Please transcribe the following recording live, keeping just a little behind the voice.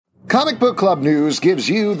Comic Book Club News gives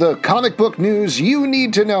you the comic book news you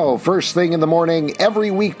need to know first thing in the morning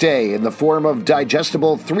every weekday in the form of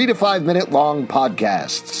digestible 3 to 5 minute long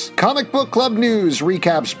podcasts. Comic Book Club News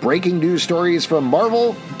recaps breaking news stories from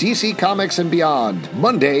Marvel, DC Comics, and beyond,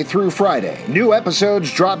 Monday through Friday. New episodes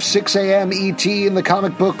drop 6 a.m. ET in the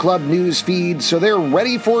Comic Book Club News feed, so they're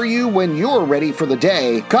ready for you when you're ready for the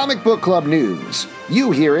day. Comic Book Club News.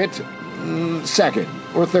 You hear it second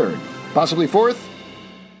or third, possibly fourth.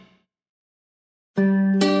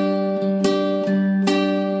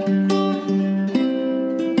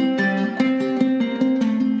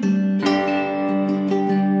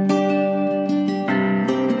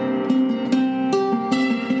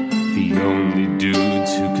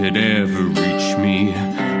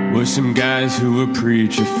 Some guys who were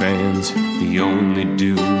preacher fans, the only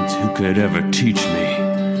dudes who could ever teach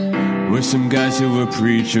me were some guys who were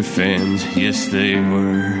preacher fans. Yes, they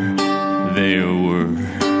were. They were.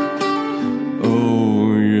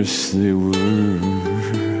 Oh, yes, they were.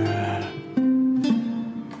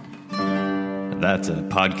 That's a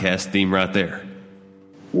podcast theme right there.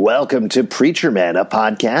 Welcome to Preacher Man, a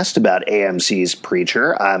podcast about AMC's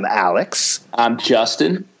Preacher. I'm Alex. I'm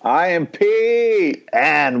Justin. I am Pete.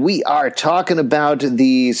 And we are talking about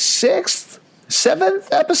the 6th, 7th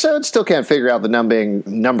episode. Still can't figure out the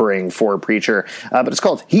numbering for Preacher, but it's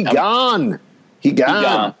called He Gone. He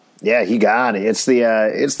Gone. Yeah, He Gone. It's the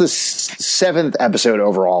 7th episode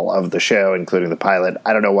overall of the show, including the pilot.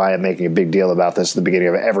 I don't know why I'm making a big deal about this at the beginning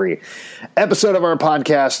of every episode of our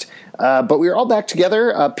podcast, but we're all back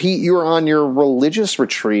together. Pete, you were on your religious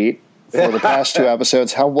retreat for the past 2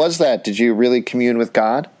 episodes. How was that? Did you really commune with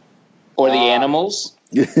God? Or the animals?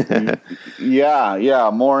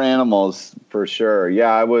 Yeah, more animals for sure.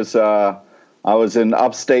 Yeah, I was in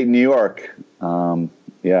upstate New York.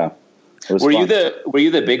 Yeah. Were you the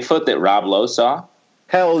Bigfoot that Rob Lowe saw?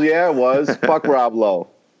 Hell yeah, it was. Fuck Rob Lowe.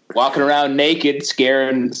 Walking around naked,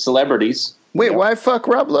 scaring celebrities. Wait, why fuck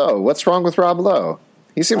Rob Lowe? What's wrong with Rob Lowe?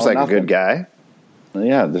 He seems like nothing. A good guy.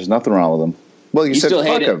 Yeah, there's nothing wrong with him. Well, you said still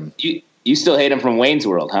fuck him. You still hate him from Wayne's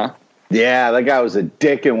World, huh? Yeah, that guy was a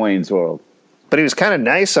dick in Wayne's World. But he was kind of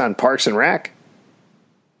nice on Parks and Rec.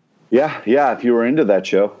 Yeah, if you were into that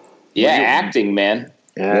show. Yeah, acting, man.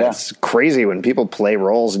 Yeah, it's crazy when people play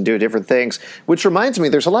roles and do different things, which reminds me,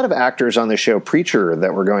 there's a lot of actors on the show Preacher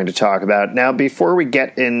that we're going to talk about. Now, before we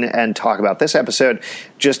get in and talk about this episode,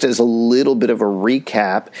 just as a little bit of a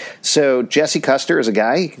recap, so Jesse Custer is a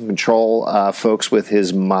guy. He can control folks with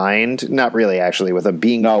his mind. Not really, actually, with a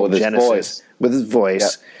being with Genesis. His voice. With his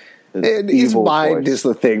voice. Yeah. His mind is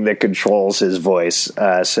the thing that controls his voice.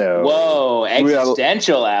 Whoa,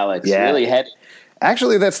 existential, Alex. Yeah. Really heady.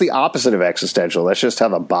 Actually, that's the opposite of existential. That's just how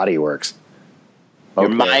the body works. Your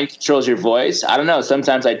mind controls your voice? I don't know.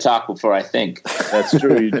 Sometimes I talk before I think. That's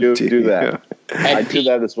true. You do that. And I do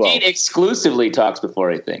that as well. Pete exclusively talks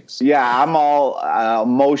before he thinks. Yeah, I'm all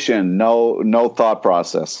motion, no thought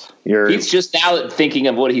process. Pete's just now thinking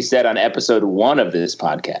of what he said on episode 1 of this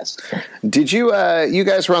podcast. Did you you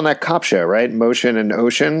guys were on that cop show, right? Motion and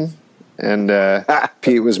Ocean? And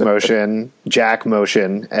Pete was Motion, Jack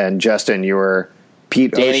Motion, and Justin, you were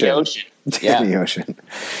Pete Danny Ocean. Danny Ocean.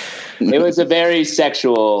 It was a very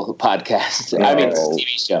sexual podcast. I mean, TV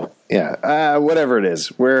show. Yeah, whatever it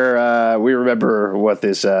is. We remember what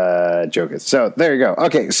this joke is. So there you go.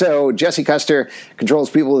 Okay, so Jesse Custer controls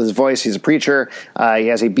people with his voice. He's a preacher. He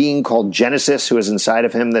has a being called Genesis who is inside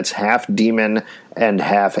of him that's half demon and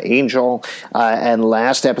half angel. And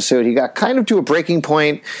last episode, he got kind of to a breaking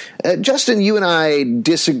point. Justin, you and I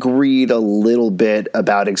disagreed a little bit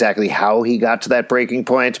about exactly how he got to that breaking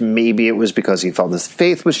point. Maybe it was because he felt his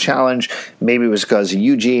faith was challenged. Maybe it was because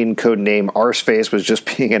Eugene, codename Arseface, was just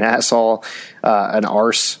being an asshole, an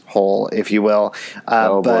arsehole, if you will.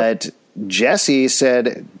 But Jesse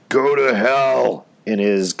said, "Go to hell," in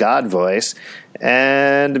his God voice,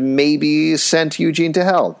 and maybe sent Eugene to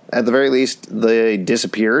hell. At the very least, they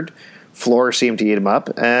disappeared. Floor seemed to eat him up,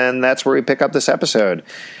 and that's where we pick up this episode.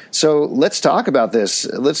 So let's talk about this.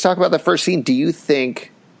 Let's talk about the first scene. Do you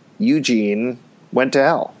think Eugene went to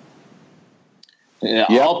hell? Yeah.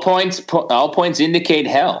 All points indicate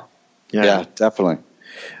hell. Yeah, definitely.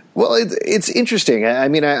 Well, it's interesting. I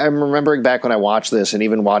mean, I'm remembering back when I watched this, and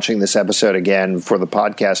even watching this episode again for the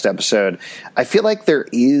podcast episode, I feel like there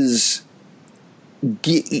is,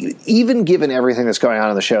 even given everything that's going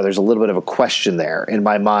on in the show, there's a little bit of a question there in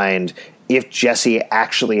my mind if Jesse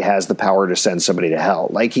actually has the power to send somebody to hell.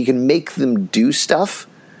 Like, he can make them do stuff.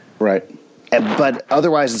 Right. But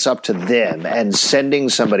otherwise it's up to them. And sending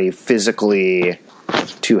somebody physically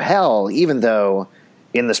to hell, even though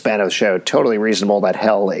in the span of the show, totally reasonable that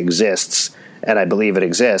hell exists and I believe it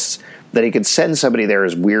exists, that he could send somebody there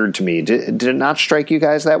is weird to me. Did it not strike you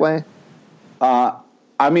guys that way?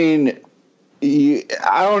 I mean,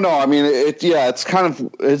 I don't know. I mean, it's kind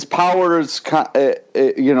of his powers.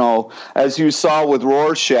 You know, as you saw with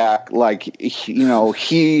Rorschach, like it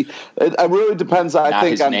really depends.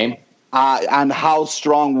 I think on how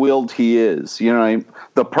strong-willed he is. You know,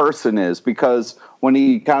 the person is, because when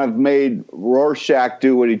he kind of made Rorschach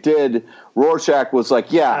do what he did, Rorschach was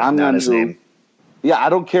like, "Yeah, I'm going to do. Yeah, I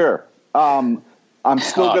don't care. I'm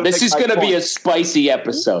still going to. This is going to be a spicy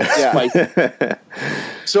episode." Yeah. Spicy.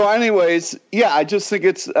 So, anyways, yeah, I just think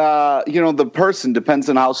it's the person depends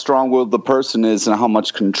on how strong-willed the person is and how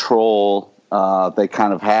much control they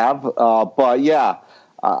kind of have. But yeah,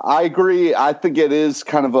 I agree. I think it is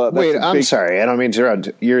kind of a. Wait, I'm sorry. I don't mean to interrupt.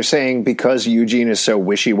 You're saying because Eugene is so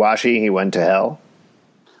wishy-washy, he went to hell?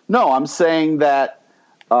 No, I'm saying that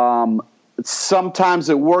sometimes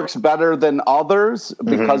it works better than others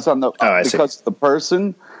because because of the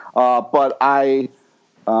person. But I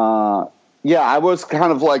was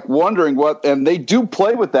kind of like wondering and they do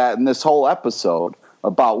play with that in this whole episode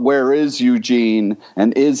about where is Eugene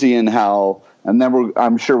and is he in hell? And then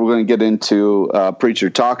I'm sure we're going to get into Preacher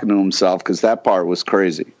talking to himself, because that part was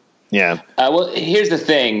crazy. Yeah. Well, here's the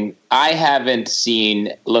thing. I haven't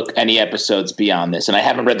seen any episodes beyond this, and I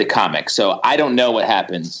haven't read the comics, so I don't know what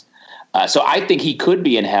happens. So I think he could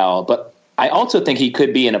be in hell, but I also think he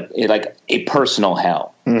could be in a personal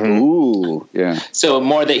hell. Mm-hmm. Ooh, yeah. So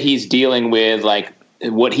more that he's dealing with like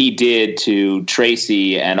what he did to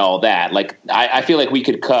Tracy and all that. Like I feel like we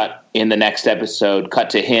could cut in the next episode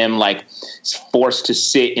to him like forced to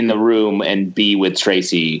sit in the room and be with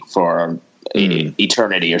Tracy for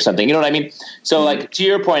eternity or something. You know what I mean? So like to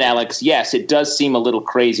your point, Alex, yes, it does seem a little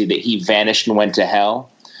crazy that he vanished and went to hell,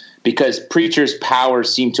 because Preacher's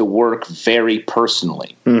powers seem to work very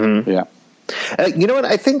personally. Mm-hmm. Yeah. You know what?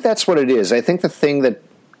 I think that's what it is. I think the thing that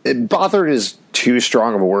bothered is too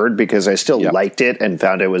strong of a word, because I still liked it and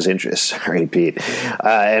found it was interesting. Sorry, Pete.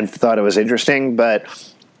 And thought it was interesting. But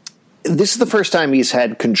this is the first time he's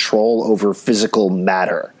had control over physical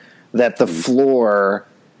matter. That the floor,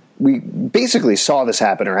 we basically saw this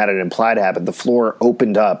happen, or had it implied to happen. The floor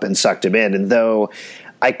opened up and sucked him in. And though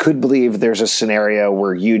I could believe there's a scenario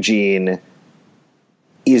where Eugene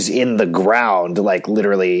is in the ground, like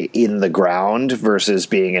literally in the ground, versus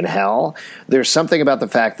being in hell. There's something about the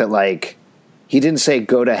fact that like he didn't say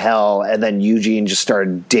go to hell and then Eugene just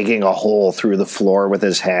started digging a hole through the floor with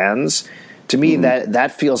his hands. To me,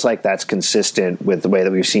 that feels like that's consistent with the way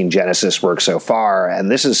that we've seen Genesis work so far,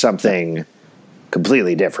 and this is something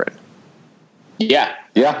completely different. Yeah,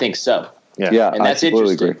 I think so. Yeah, and that's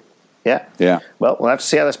interesting. Agree. Yeah. Well, we'll have to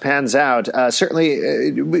see how this pans out.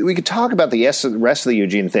 Certainly, we could talk about the rest of the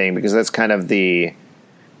Eugene thing, because that's kind of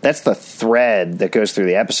that's the thread that goes through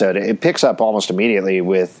the episode. It picks up almost immediately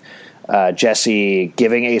with Jesse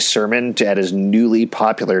giving a sermon at his newly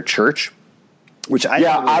popular church, which I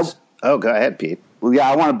thought was... Oh, go ahead, Pete. Yeah,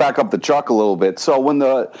 I want to back up the truck a little bit. So when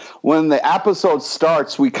the episode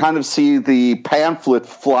starts, we kind of see the pamphlet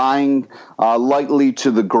flying lightly to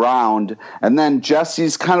the ground, and then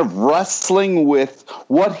Jesse's kind of wrestling with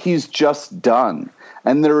what he's just done.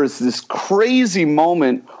 And there is this crazy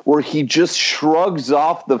moment where he just shrugs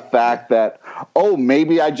off the fact that, oh,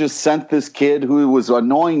 maybe I just sent this kid who was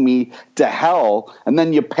annoying me to hell. And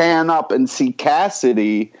then you pan up and see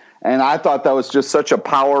Cassidy. And I thought that was just such a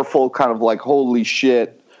powerful kind of like, holy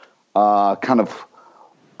shit, kind of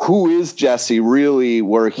who is Jesse really,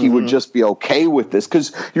 where he would just be okay with this.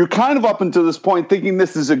 Because you're kind of up until this point thinking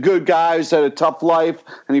this is a good guy who's had a tough life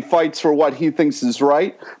and he fights for what he thinks is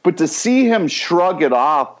right. But to see him shrug it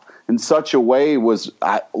off in such a way was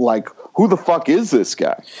like, who the fuck is this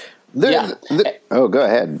guy? Oh, go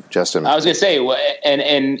ahead, Justin. I was going to say, and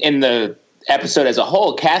in the episode as a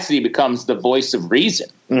whole, Cassidy becomes the voice of reason.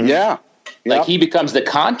 Mm-hmm. Yeah. Like he becomes the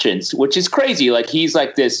conscience, which is crazy. Like he's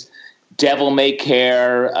like this devil may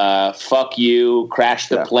care, fuck you, crash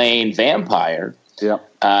the plane vampire. Yeah.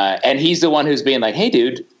 And he's the one who's being like, hey,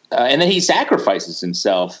 dude. And then he sacrifices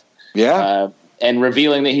himself. Yeah. And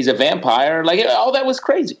revealing that he's a vampire. Like, all that was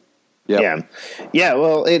crazy. Yep. Yeah.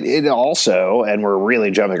 Well, it also, and we're really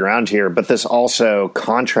jumping around here, but this also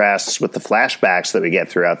contrasts with the flashbacks that we get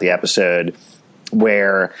throughout the episode,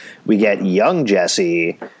 where we get young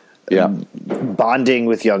Jesse bonding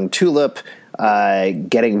with young Tulip,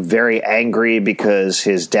 getting very angry because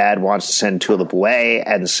his dad wants to send Tulip away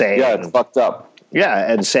and saying, yeah, it's fucked up.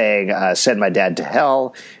 Yeah, and saying, send my dad to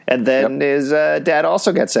hell. And then his dad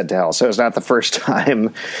also gets sent to hell. So it's not the first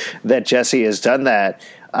time that Jesse has done that.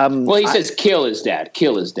 Well, he says kill his dad,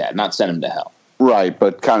 not send him to hell. Right,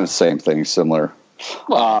 but kind of same thing, similar.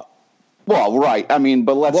 Well, right. I mean,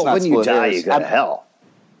 but let's not when you split die, hairs. you go to hell.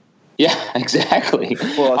 Yeah, exactly.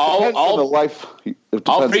 Well,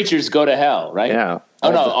 all preachers go to hell, right? Yeah.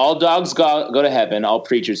 All dogs go to heaven. All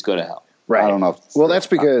preachers go to hell. Right. I don't know. Well, that's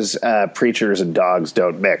because preachers and dogs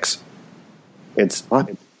don't mix. It's What?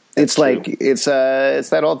 It's like it's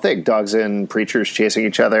that old thing: dogs and preachers chasing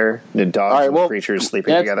each other, and dogs and preachers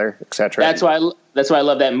sleeping together, etc. That's why I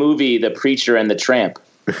love that movie, The Preacher and the Tramp.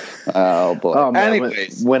 Oh boy. Oh, man.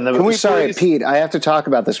 Anyways, Pete, I have to talk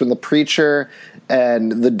about this. When the preacher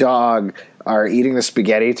and the dog are eating the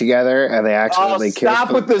spaghetti together, and they accidentally kill.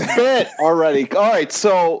 Stop with this bit already. All right,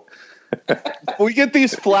 so we get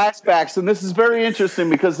these flashbacks, and this is very interesting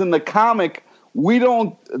because in the comic.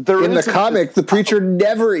 The preacher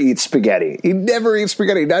never eats spaghetti. He never eats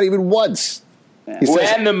spaghetti, not even once.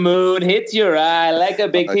 When the moon hits your eye like a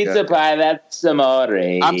big pizza pie, that's amore.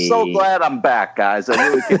 I'm so glad I'm back, guys. I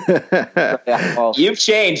really You've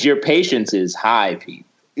changed. Your patience is high, Pete.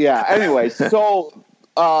 Yeah, anyway, so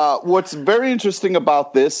what's very interesting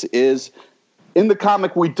about this is in the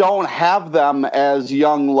comic, we don't have them as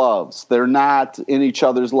young loves. They're not in each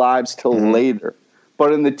other's lives till later.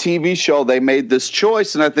 But in the TV show, they made this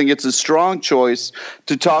choice, and I think it's a strong choice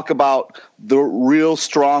to talk about the real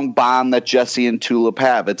strong bond that Jesse and Tulip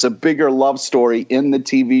have. It's a bigger love story in the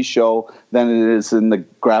TV show than it is in the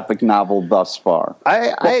graphic novel thus far.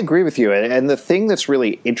 I agree with you. And the thing that's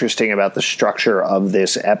really interesting about the structure of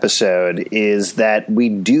this episode is that we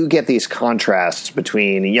do get these contrasts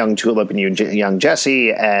between young Tulip and young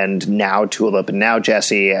Jesse, and now Tulip and now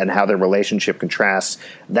Jesse, and how their relationship contrasts.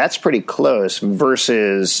 That's pretty close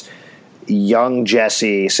versus young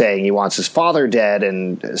Jesse saying he wants his father dead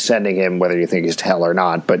and sending him, whether you think he's to hell or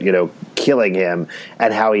not, but, killing him,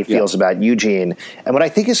 and how he feels about Eugene. And what I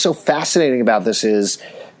think is so fascinating about this is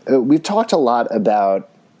we've talked a lot about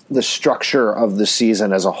the structure of the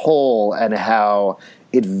season as a whole and how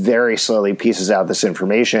it very slowly pieces out this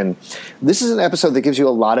information. This is an episode that gives you a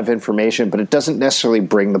lot of information, but it doesn't necessarily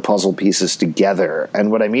bring the puzzle pieces together.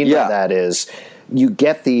 And what I mean by that is you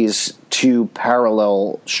get these two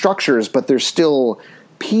parallel structures, but there's still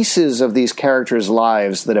pieces of these characters'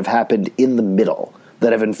 lives that have happened in the middle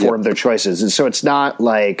that have informed their choices. And so it's not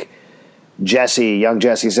like young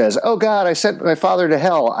Jesse says, "Oh God, I sent my father to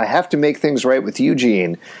hell. I have to make things right with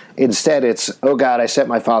Eugene." Instead, it's, "Oh God, I sent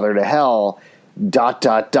my father to hell. ...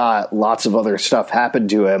 Lots of other stuff happened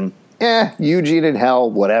to him. Eugene in hell,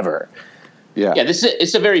 whatever." Yeah.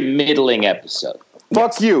 It's a very middling episode.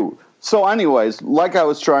 Fuck you. So anyways, like I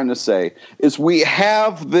was trying to say, is we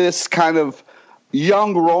have this kind of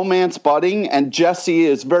young romance budding, and Jesse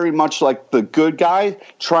is very much like the good guy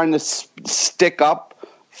trying to stick up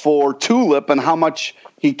for Tulip and how much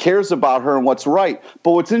he cares about her and what's right.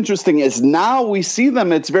 But what's interesting is now we see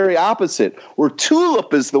them, it's very opposite, where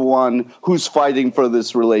Tulip is the one who's fighting for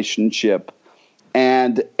this relationship.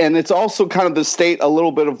 And it's also kind of the state a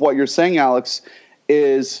little bit of what you're saying, Alex,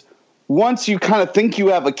 is once you kind of think you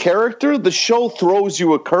have a character, the show throws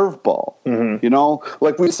you a curveball.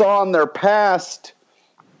 Like we saw in their past,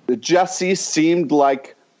 Jesse seemed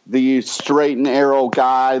like the straight and arrow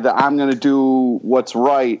guy that I'm going to do what's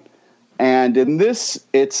right. And in this,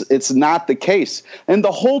 it's not the case. And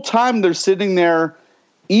the whole time they're sitting there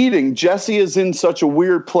eating, Jesse is in such a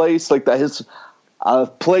weird place, like that his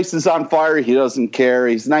place is on fire. He doesn't care.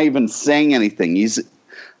 He's not even saying anything.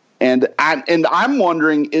 And I'm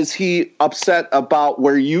wondering, is he upset about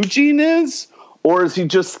where Eugene is, or is he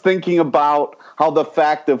just thinking about how the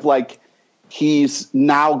fact of like he's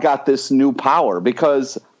now got this new power?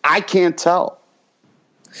 Because I can't tell.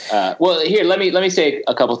 Well, here let me say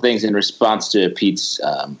a couple things in response to Pete's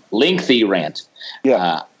lengthy rant.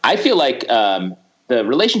 Yeah, I feel like the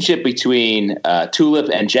relationship between Tulip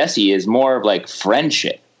and Jesse is more of like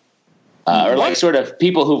friendship. Or like sort of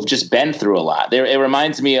people who've just been through a lot. It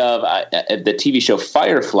reminds me of the TV show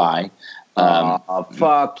Firefly.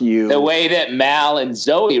 Fuck you. The way that Mal and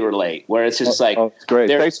Zoe relate, where it's just like... Oh, great.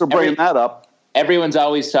 Thanks for bringing that up. Everyone's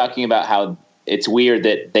always talking about how it's weird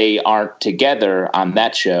that they aren't together on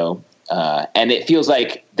that show. And it feels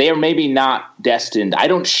like they are maybe not destined. I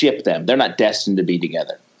don't ship them. They're not destined to be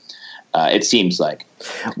together. It seems like.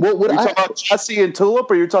 Well, are you talking about Jesse and Tulip,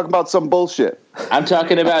 or are you talking about some bullshit? I'm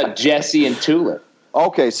talking about Jesse and Tulip.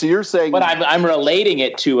 Okay, so you're saying... But I'm relating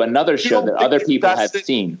it to another show that other people have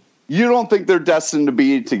seen. You don't think they're destined to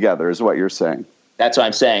be together, is what you're saying. That's what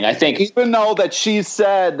I'm saying. I think... Even though that she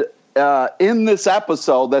said in this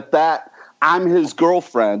episode that I'm his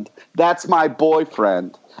girlfriend, that's my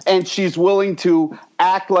boyfriend, and she's willing to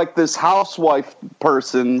act like this housewife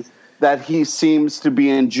person that he seems to be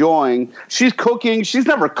enjoying. She's cooking. She's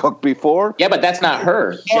never cooked before. Yeah, but that's not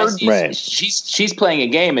her. Right. She's playing a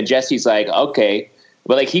game, and Jesse's like, okay,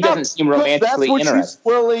 but like he doesn't seem romantically interested.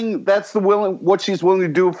 That's what she's willing to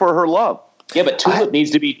do for her love. Yeah, but Tulip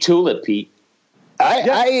needs to be Tulip, Pete.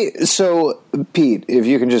 So Pete, if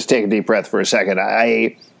you can just take a deep breath for a second,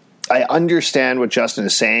 I understand what Justin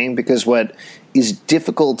is saying, because what is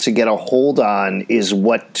difficult to get a hold on is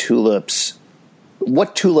what Tulip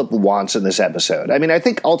wants in this episode. I mean, I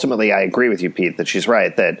think ultimately I agree with you, Pete, that she's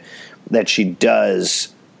right, that she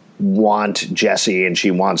does want Jesse and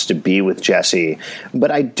she wants to be with Jesse,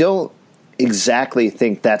 but I don't exactly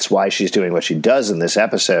think that's why she's doing what she does in this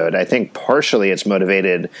episode. I think partially it's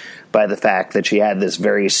motivated by the fact that she had this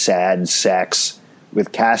very sad sex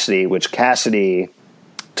with Cassidy, which Cassidy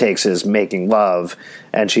takes as making love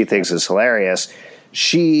and she thinks is hilarious.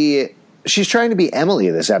 She's trying to be Emily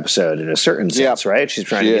in this episode in a certain sense, right? She's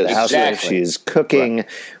trying to be the housewife. Exactly. She's cooking,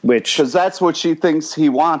 because that's what she thinks he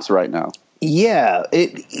wants right now. Yeah.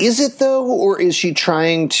 Is it though, or is she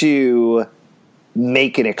trying to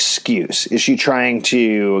make an excuse? Is she trying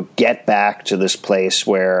to get back to this place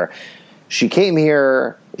where she came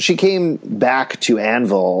here? She came back to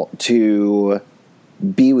Anvil to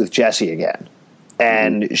be with Jesse again.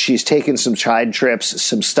 And she's taken some side trips.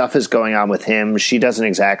 Some stuff is going on with him. She doesn't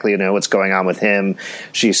exactly know what's going on with him.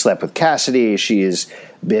 She slept with Cassidy. She's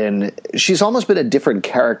almost been a different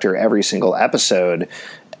character every single episode.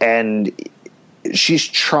 And she's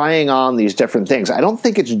trying on these different things. I don't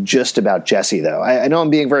think it's just about Jesse, though. I know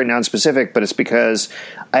I'm being very nonspecific, but it's because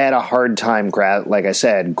I had a hard time, like I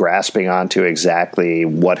said, grasping onto exactly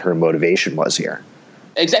what her motivation was here.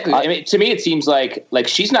 Exactly. I mean, to me, it seems like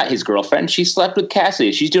she's not his girlfriend. She slept with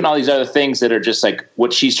Cassidy. She's doing all these other things that are just like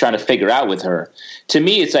what she's trying to figure out with her. To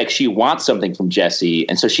me, it's like she wants something from Jesse,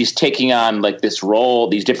 and so she's taking on like this role,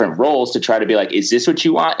 these different roles to try to be like, is this what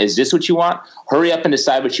you want? Is this what you want? Hurry up and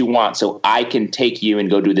decide what you want so I can take you and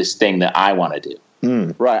go do this thing that I want to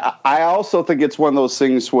do. Right. I also think it's one of those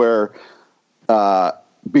things where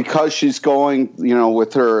because she's going,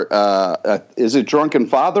 with her, is it drunken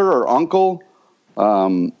father or uncle?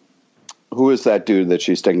 Who is that dude that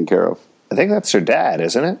she's taking care of? I think that's her dad,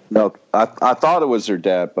 isn't it? No, I thought it was her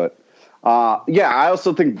dad, but I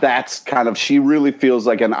also think that's kind of, she really feels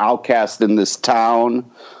like an outcast in this town.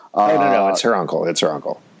 No, it's her uncle. It's her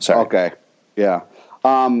uncle. Sorry. Okay, yeah.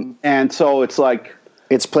 And so it's like,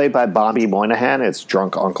 it's played by Bobby Moynihan. It's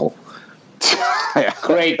drunk uncle.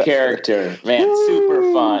 Great character, man.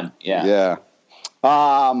 Super fun. Yeah.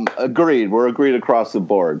 Agreed. We're agreed across the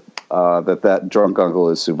board. That drunk uncle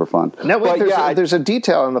is super fun. No, wait, there's a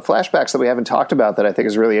detail in the flashbacks that we haven't talked about that I think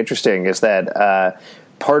is really interesting, is that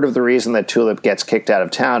part of the reason that Tulip gets kicked out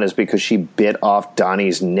of town is because she bit off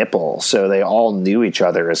Donnie's nipple. So they all knew each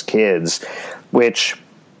other as kids, which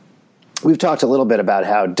we've talked a little bit about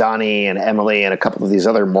how Donnie and Emily and a couple of these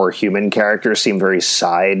other more human characters seem very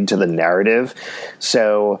side to the narrative.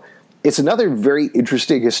 So it's another very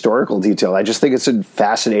interesting historical detail. I just think it's a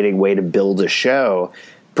fascinating way to build a show,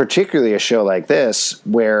 particularly a show like this,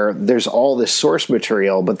 where there's all this source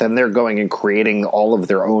material, but then they're going and creating all of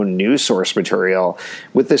their own new source material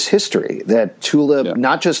with this history that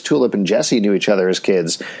not just Tulip and Jesse knew each other as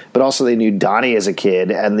kids, but also they knew Donnie as a kid,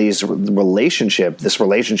 and this relationship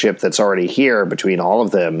that's already here between all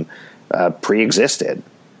of them pre-existed.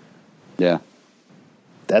 Yeah.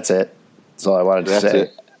 That's it. That's all I wanted to say.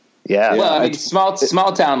 It. Yeah. Well, I mean,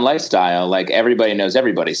 small town lifestyle, like everybody knows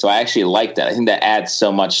everybody. So I actually like that. I think that adds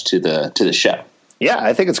so much to the show. Yeah,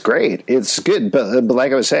 I think it's great. It's good, but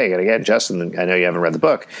like I was saying, and again, Justin, I know you haven't read the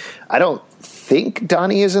book. I don't think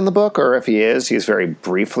Donnie is in the book, or if he is, he's very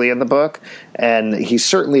briefly in the book, and he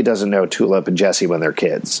certainly doesn't know Tulip and Jesse when they're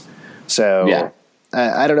kids. So yeah.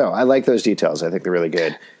 I don't know. I like those details. I think they're really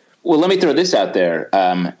good. Well, let me throw this out there.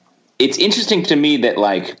 It's interesting to me that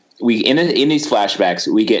we in these flashbacks,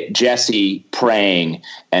 we get Jesse praying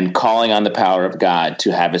and calling on the power of God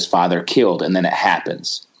to have his father killed, and then it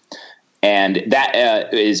happens. And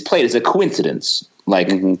that is played as a coincidence,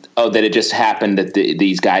 that it just happened that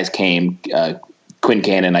these guys came,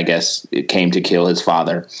 Quincannon, I guess, came to kill his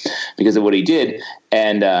father because of what he did.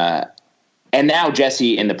 And now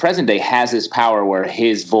Jesse in the present day has this power where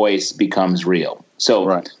his voice becomes real. So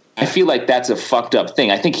right. I feel like that's a fucked up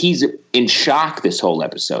thing. I think he's in shock this whole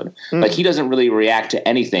episode. Like he doesn't really react to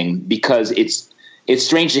anything because it's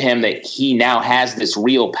strange to him that he now has this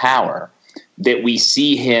real power that we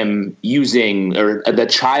see him using, or the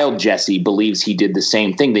child Jesse believes he did the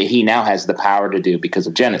same thing that he now has the power to do because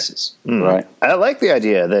of Genesis. Right. I like the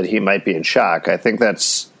idea that he might be in shock. I think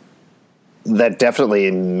that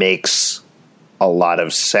definitely makes a lot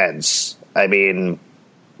of sense. I mean,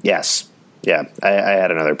 yes. Yeah, I had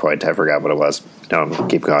another point. I forgot what it was. No,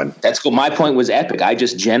 keep going. That's cool. My point was epic. I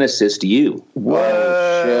just Genesis'd you. What?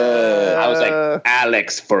 I was like,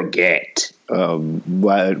 Alex, forget.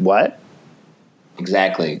 What?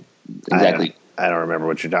 Exactly. I don't remember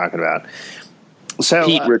what you're talking about. So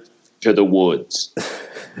Pete to the woods.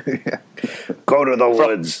 Go to the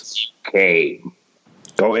woods. Came.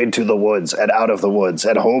 Go into the woods and out of the woods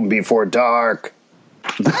and home before dark.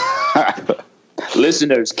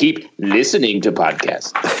 Listeners, keep listening to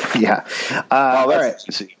podcasts. Yeah. All right.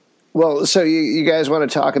 Well, so you guys want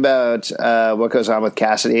to talk about what goes on with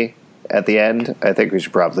Cassidy at the end? I think we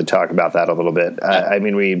should probably talk about that a little bit. I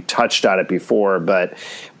mean, we touched on it before, but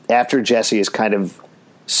after Jesse is kind of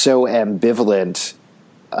so ambivalent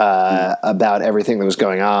about everything that was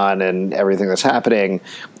going on and everything that's happening,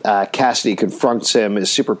 Cassidy confronts him,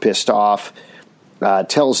 is super pissed off,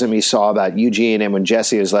 tells him he saw about Eugene, and when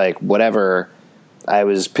Jesse is like, whatever, I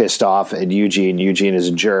was pissed off at Eugene is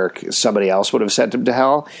a jerk, somebody else would have sent him to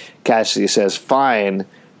hell, Cassidy says, fine,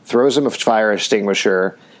 throws him a fire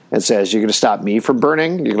extinguisher, and says, you're going to stop me from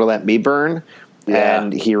burning? You're going to let me burn? Yeah.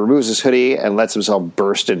 And he removes his hoodie and lets himself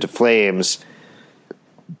burst into flames.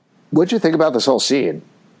 What'd you think about this whole scene?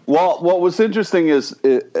 Well, what was interesting is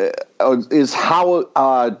how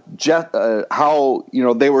how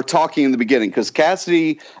they were talking in the beginning, because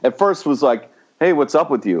Cassidy at first was like, "Hey, what's up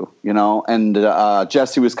with you?" And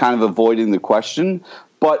Jesse was kind of avoiding the question.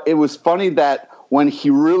 But it was funny that when he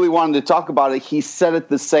really wanted to talk about it, he said it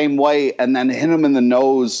the same way and then hit him in the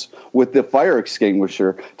nose with the fire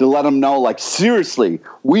extinguisher to let him know, like, seriously,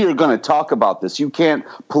 we are going to talk about this. You can't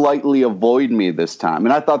politely avoid me this time.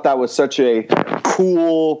 And I thought that was such a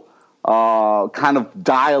cool kind of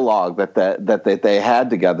dialogue that they had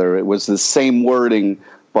together. It was the same wording,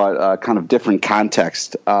 but kind of different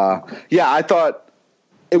context. I thought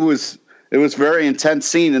it was a very intense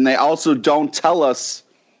scene, and they also don't tell us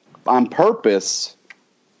on purpose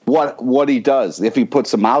what he does, if he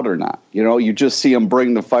puts them out or not. You just see him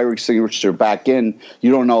bring the fire extinguisher back in.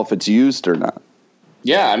 You don't know if it's used or not.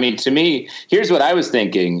 Yeah, I mean, to me, here's what I was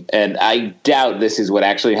thinking, and I doubt this is what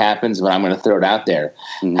actually happens, but I'm going to throw it out there.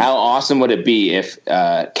 Mm-hmm. How awesome would it be if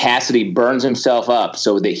Cassidy burns himself up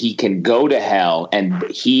so that he can go to hell, and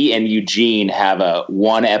he and Eugene have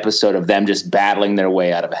one episode of them just battling their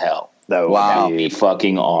way out of hell? That would be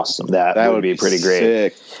fucking awesome. That would be pretty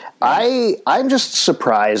great. I'm just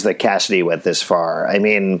surprised that Cassidy went this far. I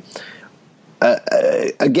mean,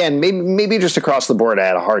 again, maybe just across the board, I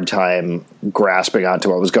had a hard time grasping onto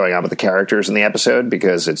what was going on with the characters in the episode,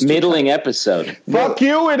 because it's middling episode. Fuck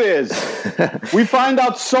you, it is. We find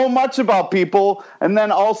out so much about people, and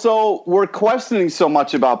then also we're questioning so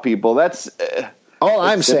much about people. That's all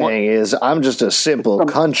I'm saying is I'm just a simple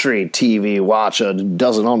country TV watcher who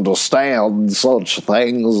doesn't understand such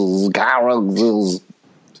things as characters.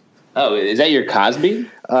 Oh, is that your Cosby?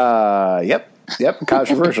 Yep,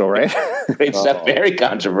 controversial, right? It's very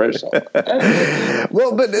controversial.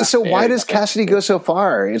 Well, but so why does Cassidy go so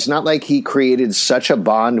far? It's not like he created such a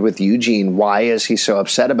bond with Eugene. Why is he so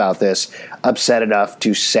upset about this? Upset enough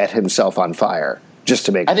to set himself on fire just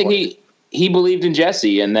to make? I think he believed in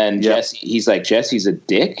Jesse, and then Jesse, he's like, Jesse's a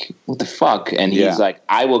dick? What the fuck? And he's like,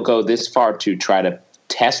 I will go this far to try to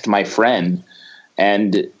test my friend,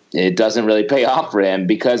 and it doesn't really pay off for him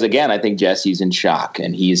because, again, I think Jesse's in shock,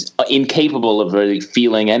 and he's incapable of really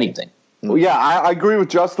feeling anything. Well, yeah, I agree with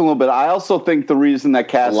Justin a little bit. I also think the reason that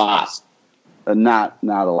Cassidy... A lot. Not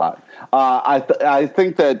a lot. I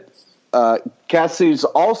think that Cassidy's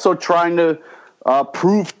also trying to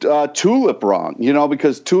prove Tulip wrong,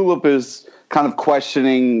 because Tulip is kind of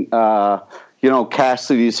questioning,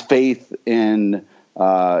 Cassidy's faith in,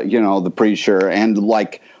 the preacher and,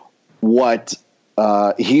 like, what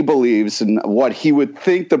he believes and what he would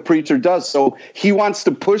think the preacher does. So he wants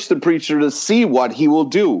to push the preacher to see what he will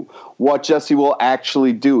do, what Jesse will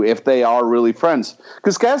actually do if they are really friends.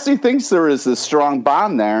 Because Cassidy thinks there is this strong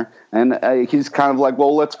bond there, and he's kind of like,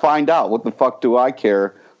 well, let's find out. What the fuck do I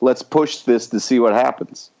care? Let's push this to see what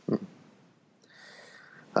happens.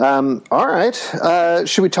 All right.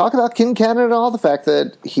 Should we talk about King Cannon at all? The fact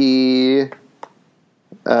that he...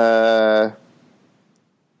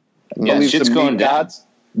 shit's going down.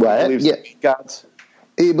 What? Believes in meat gods.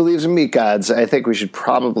 He believes in meat gods. I think we should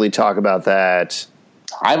probably talk about that.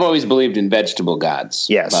 I've always believed in vegetable gods.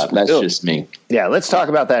 Yes. But that's just me. Yeah, let's talk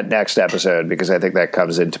about that next episode, because I think that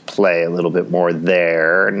comes into play a little bit more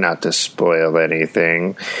there, not to spoil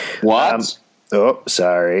anything. What?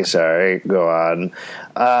 Sorry. Go on.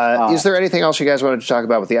 Is there anything else you guys wanted to talk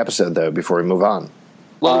about with the episode, though, before we move on?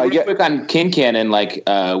 Well, real quick on Kincannon, like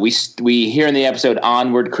we hear in the episode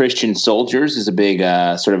 "Onward, Christian Soldiers" is a big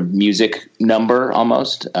sort of music number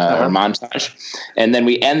almost or montage, and then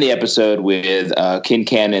we end the episode with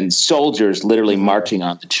Kincannon soldiers literally marching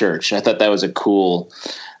on the church. I thought that was a cool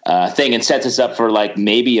thing and sets us up for like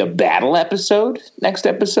maybe a battle episode next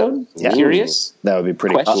episode. Yeah. Curious. That would be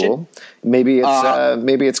pretty cool. Maybe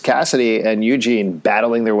it's Cassidy and Eugene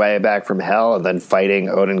battling their way back from hell and then fighting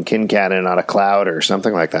Odin Kincannon on a cloud or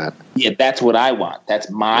something like that. Yeah, that's what I want. That's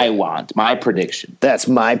my prediction. That's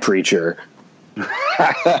my preacher.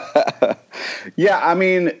 Yeah, I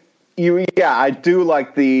mean, I do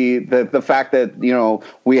like the fact that, you know,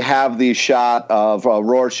 we have the shot of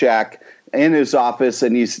Rorschach in his office,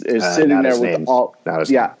 and he's sitting there with all.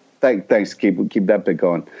 Thanks. Keep that bit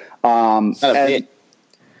going.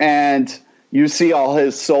 And you see all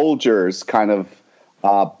his soldiers kind of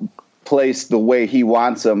placed the way he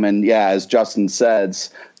wants them, and as Justin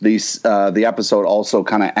says, the episode also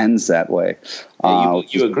kind of ends that way.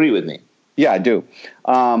 You agree with me? Yeah, I do.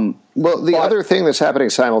 Well, the other thing that's happening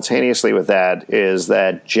simultaneously with that is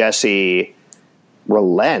that Jesse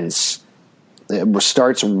relents.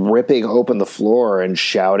 Starts ripping open the floor and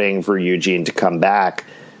shouting for Eugene to come back.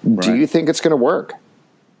 Right. Do you think it's going to work?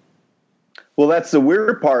 Well, that's the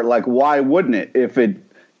weird part. Like, why wouldn't it? If it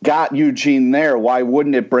got Eugene there, why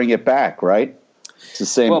wouldn't it bring it back, right? It's the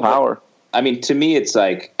same power. But, I mean, to me, it's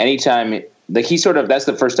like anytime, like that's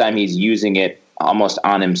the first time he's using it almost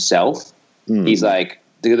on himself. He's like,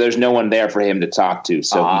 there's no one there for him to talk to.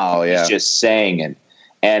 So he's just saying it.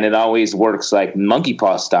 And it always works like monkey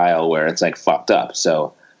paw style where it's like fucked up.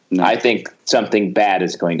 So I think something bad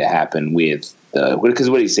is going to happen with because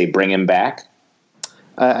what do you say? Bring him back?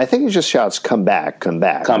 I think he just shouts, come back, come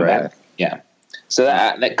back. Come back. Yeah. So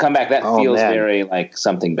that come back, that feels very like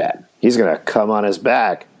something bad. He's going to come on his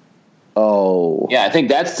back. Oh. Yeah, I think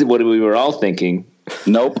that's what we were all thinking.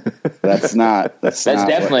 Nope. That's not. That's not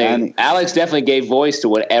definitely Alex definitely gave voice to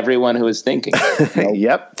what everyone who was thinking.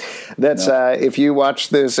 Yep. That's if you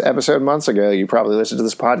watched this episode months ago, you probably listened to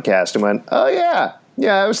this podcast and went, "Oh yeah,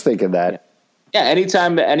 I was thinking that." Yeah.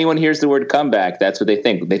 Anytime anyone hears the word comeback, that's what they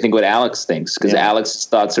think. They think what Alex thinks because Alex's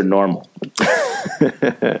thoughts are normal.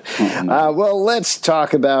 Well, let's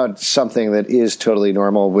talk about something that is totally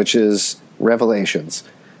normal, which is Revelations.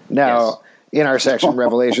 Now. Yes. In our section,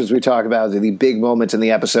 Revelations, we talk about the big moment in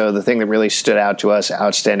the episode, the thing that really stood out to us,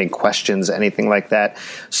 outstanding questions, anything like that.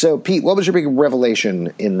 So, Pete, what was your big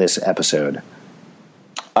revelation in this episode?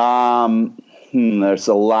 There's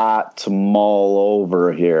a lot to mull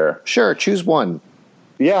over here. Sure, choose one.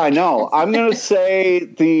 Yeah, I know. I'm going to say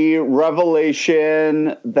the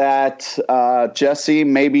revelation that Jesse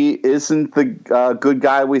maybe isn't the good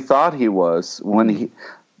guy we thought he was when he...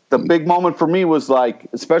 The big moment for me was like,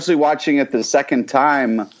 especially watching it the second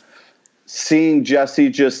time, seeing Jesse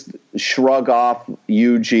just shrug off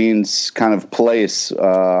Eugene's kind of place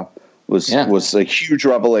was a huge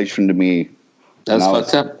revelation to me. That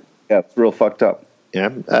was fucked up. Yeah, it's real fucked up. Yeah.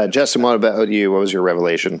 Justin, what about you? What was your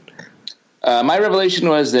revelation? My revelation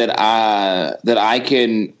was that I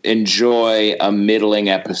can enjoy a middling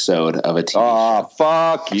episode of a TV show. Oh,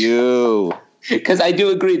 fuck you. Because I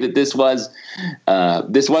do agree that this was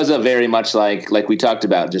a very much like we talked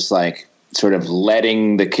about, just like sort of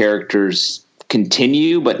letting the characters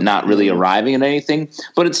continue, but not really arriving at anything.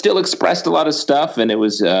 But it still expressed a lot of stuff, and it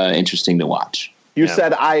was interesting to watch. You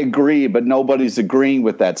said I agree, but nobody's agreeing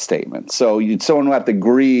with that statement. So someone would have to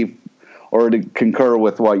agree or to concur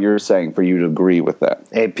with what you're saying for you to agree with that.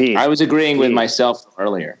 Hey, Pete. I was agreeing with myself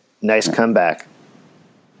earlier. Nice comeback.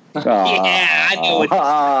 Yeah, I knew it.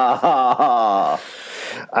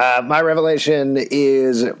 My revelation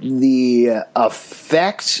is the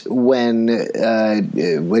effect when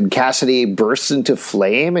Cassidy bursts into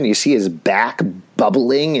flame and you see his back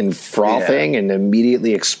bubbling and frothing and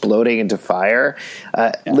immediately exploding into fire.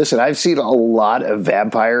 Listen, I've seen a lot of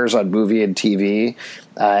vampires on movie and TV,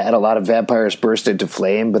 and a lot of vampires burst into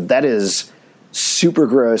flame, but that is super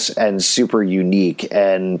gross and super unique.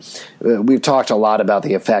 And we've talked a lot about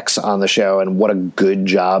the effects on the show and what a good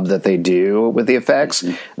job that they do with the effects.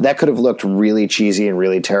 Mm-hmm. That could have looked really cheesy and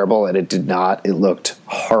really terrible, and it did not. It looked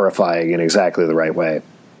horrifying in exactly the right way.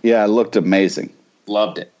 Yeah, it looked amazing.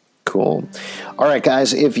 Loved it. Cool. All right,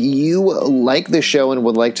 guys, if you like the show and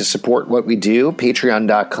would like to support what we do,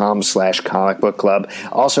 patreon.com/comicbookclub.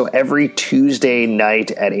 Also, every Tuesday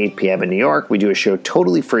night at 8 p.m. in New York, we do a show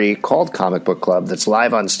totally free called Comic Book Club that's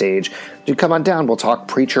live on stage. You come on down. We'll talk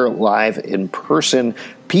Preacher live in person.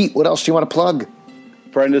 Pete, what else do you want to plug?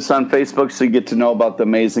 Friend us on Facebook so you get to know about the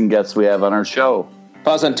amazing guests we have on our show.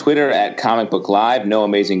 Follow us on Twitter at Comic Book Live. No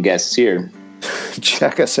amazing guests here.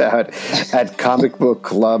 Check us out at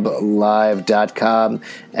comicbookclublive.com.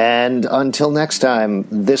 And until next time,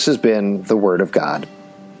 this has been The Word of God.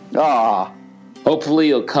 Ah. Hopefully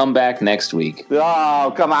you'll come back next week.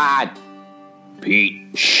 Oh, come on.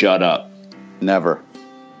 Pete, shut up. Never.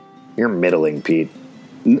 You're middling, Pete.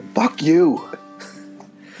 Fuck you.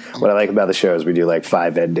 What I like about the show is we do like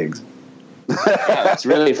 5 endings. Yeah, it's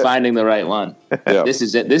really finding the right one. Yeah. This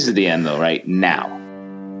is it. This is the end, though, right now.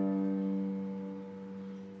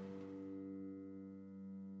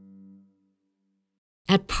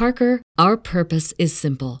 At Parker, our purpose is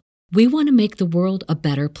simple. We want to make the world a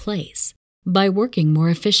better place by working more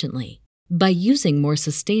efficiently, by using more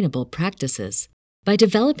sustainable practices, by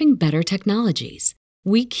developing better technologies.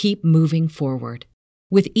 We keep moving forward.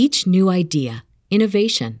 With each new idea,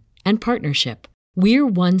 innovation, and partnership, we're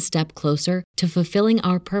one step closer to fulfilling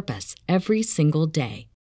our purpose every single day.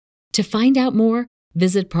 To find out more,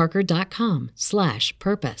 visit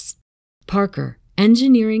parker.com/purpose. Parker,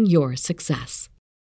 engineering your success.